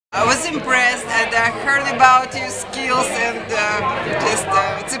I was impressed and I heard about your skills and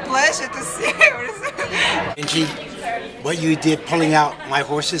it's a pleasure to see you. Benji, what you did pulling out my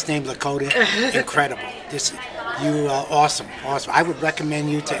horse's name, Lakota, incredible. You are awesome, awesome. I would recommend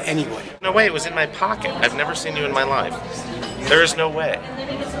you to anyone. No way, it was in my pocket. I've never seen you in my life. There is no way.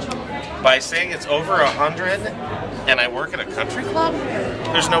 By saying it's over 100 and I work at a country club,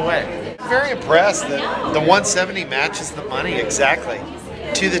 there's no way. Very impressed that the 170 matches the money exactly,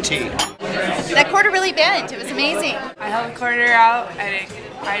 to the T. That quarter really bent. It was amazing. I held the quarter out and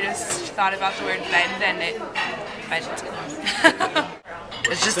I just thought about the word bend and it bent.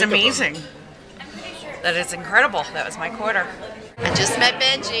 It's just amazing. That is incredible. That was my quarter. I just met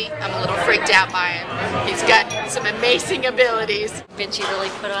Benji. I'm a little freaked out by him. He's got some amazing abilities. Benji really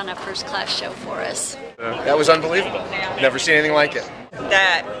put on a first-class show for us. That was unbelievable. Never seen anything like it.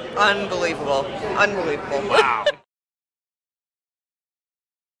 That, unbelievable. Unbelievable. Wow.